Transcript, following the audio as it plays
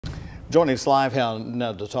Joining us live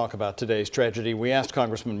now to talk about today's tragedy, we asked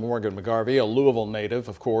Congressman Morgan McGarvey, a Louisville native,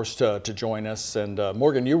 of course, to join us. And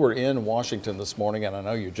Morgan, you were in Washington this morning, and I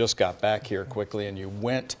know you just got back here quickly, and you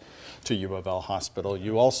went to U of L Hospital.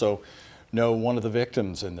 You also know one of the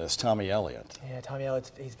victims in this, Tommy Elliott. Yeah, Tommy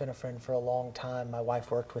Elliott, he's been a friend for a long time. My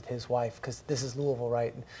wife worked with his wife, because this is Louisville,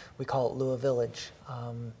 right? We call it Louisville Village.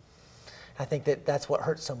 I think that's what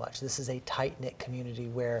hurts so much. This is a tight-knit community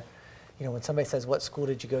where, you know, when somebody says, what school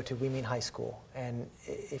did you go to, we mean high school. And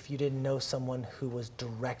if you didn't know someone who was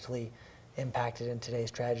directly impacted in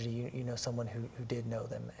today's tragedy, you know someone who did know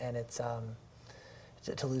them. And it's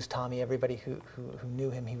to lose Tommy, everybody who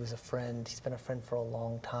knew him, he was a friend. He's been a friend for a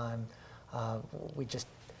long time. We just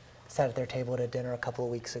sat at their table at a dinner a couple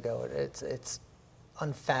of weeks ago. It's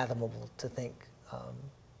unfathomable to think.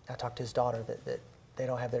 I talked to his daughter that they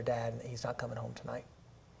don't have their dad and he's not coming home tonight.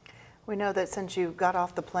 We know that since you got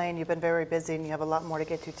off the plane, you've been very busy and you have a lot more to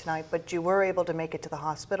get to tonight, but you were able to make it to the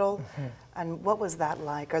hospital. Mm-hmm. And what was that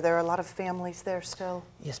like? Are there a lot of families there still?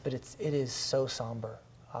 Yes, but it is so somber.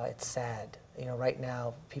 It's sad. You know, right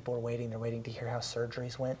now people are waiting. They're waiting to hear how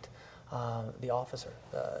surgeries went. The officer,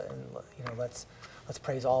 and you know, let's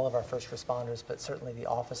praise all of our first responders, but certainly the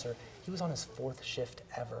officer. He was on his 4th shift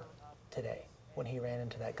ever today when he ran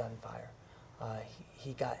into that gunfire.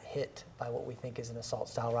 He got hit by what we think is an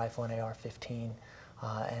assault-style rifle, an AR-15,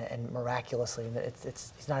 and miraculously,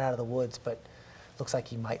 he's not out of the woods, but looks like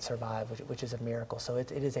he might survive, which is a miracle. So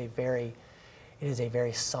it is a very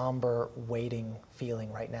somber, waiting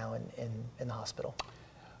feeling right now in the hospital.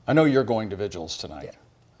 I know you're going to vigils tonight.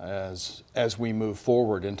 Yeah. As we move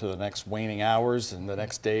forward into the next waning hours and the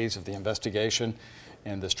next days of the investigation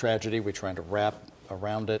and this tragedy, we're trying to wrap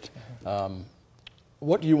around it. Mm-hmm.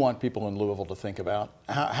 What do you want people in Louisville to think about?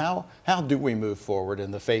 How do we move forward in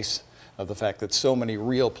the face of the fact that so many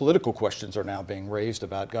real political questions are now being raised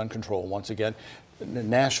about gun control once again?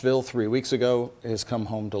 Nashville 3 weeks ago has come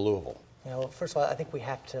home to Louisville. You know, first of all, I think we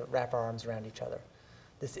have to wrap our arms around each other.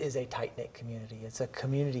 This is a tight-knit community. It's a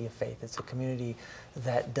community of faith. It's a community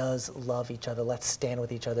that does love each other. Let's stand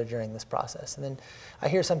with each other during this process. And then I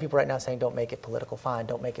hear some people right now saying, don't make it political. Fine,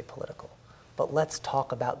 don't make it political. But let's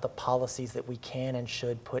talk about the policies that we can and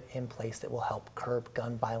should put in place that will help curb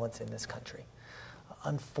gun violence in this country.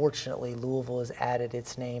 Unfortunately, Louisville has added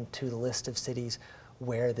its name to the list of cities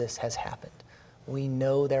where this has happened. We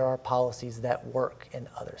know there are policies that work in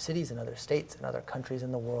other cities and other states and other countries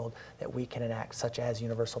in the world that we can enact, such as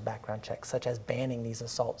universal background checks, such as banning these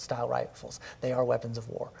assault-style rifles. They are weapons of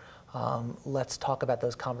war. Let's talk about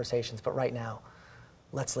those conversations, but right now,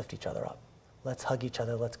 let's lift each other up. Let's hug each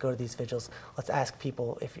other. Let's go to these vigils. Let's ask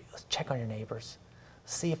people, let's check on your neighbors,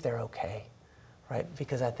 see if they're okay, right?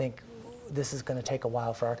 Because I think this is going to take a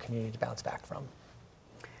while for our community to bounce back from.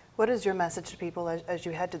 What is your message to people as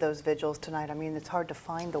you head to those vigils tonight? I mean, it's hard to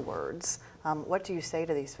find the words. What do you say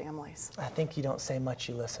to these families? I think you don't say much,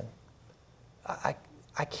 you listen.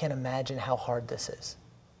 I can't imagine how hard this is.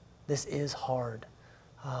 This is hard.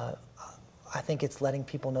 I think it's letting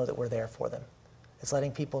people know that we're there for them. It's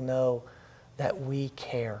letting people know that we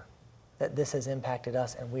care, that this has impacted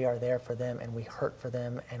us and we are there for them and we hurt for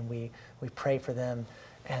them and we pray for them,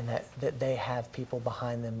 and that they have people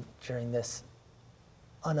behind them during this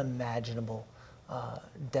unimaginable,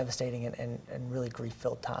 devastating and really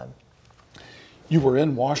grief-filled time. You were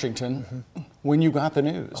in Washington when you got the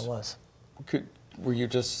news. I was. Were you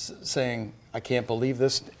just saying, I can't believe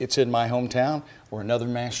this, it's in my hometown, or another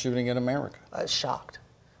mass shooting in America? I was shocked.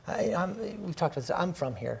 We've talked about this. I'm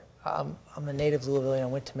from here. I'm a native Louisvillian. I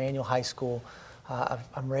went to Manual High School.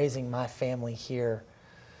 I'm raising my family here.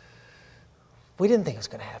 We didn't think it was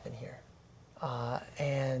going to happen here.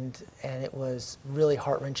 And it was really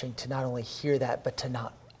heart-wrenching to not only hear that, but to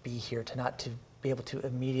not be here, to be able to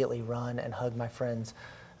immediately run and hug my friends.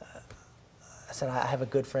 I said, I have a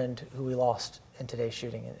good friend who we lost in today's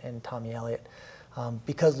shooting, in Tommy Elliott.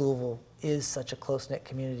 Because Louisville is such a close-knit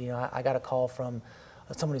community, you know, I got a call from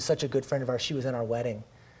someone who's such a good friend of ours. She was in our wedding,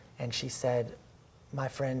 and she said, my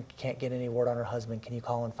friend can't get any word on her husband. Can you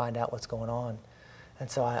call and find out what's going on?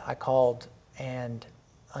 And so I called, and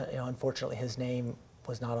you know, unfortunately, his name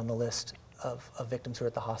was not on the list of victims who are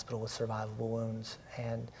at the hospital with survivable wounds,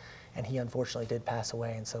 and he unfortunately did pass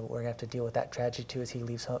away. And so we're gonna have to deal with that tragedy too, as he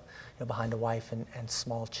leaves behind a wife and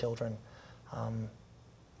small children.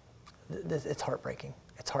 It's heartbreaking.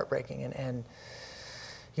 It's heartbreaking, and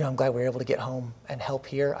I'm glad we were able to get home and help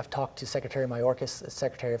here. I've talked to Secretary Mayorkas,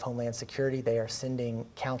 Secretary of Homeland Security. They are sending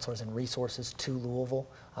counselors and resources to Louisville.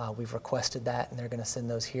 We've requested that, and they're going to send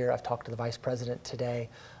those here. I've talked to the Vice President today.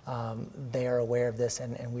 They are aware of this,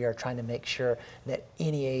 and we are trying to make sure that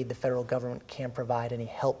any aid the federal government can provide, any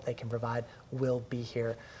help they can provide, will be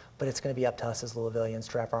here. But it's going to be up to us as Louisvillians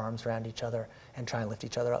to wrap our arms around each other and try and lift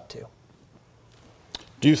each other up too.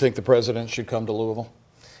 Do you think the president should come to Louisville?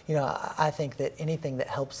 I think that anything that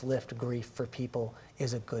helps lift grief for people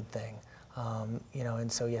is a good thing.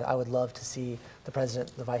 And so, yeah, I would love to see the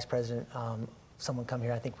president, the vice president, someone come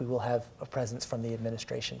here. I think we will have a presence from the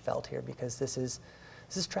administration felt here, because this is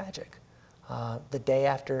tragic. The day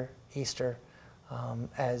after Easter,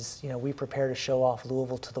 as we prepare to show off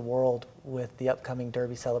Louisville to the world with the upcoming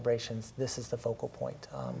Derby celebrations, this is the focal point.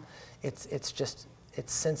 It's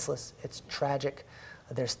senseless. It's tragic.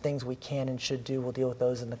 There's things we can and should do. We'll deal with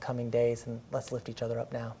those in the coming days, and let's lift each other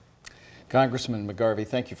up now. Congressman McGarvey,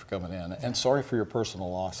 thank you for coming in, and sorry for your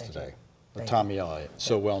personal loss today. Tommy Elliott,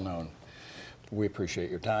 so well known. We appreciate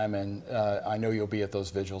your time, and I know you'll be at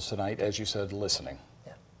those vigils tonight, as you said, listening.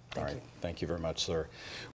 Yeah. All right. Thank you very much, sir.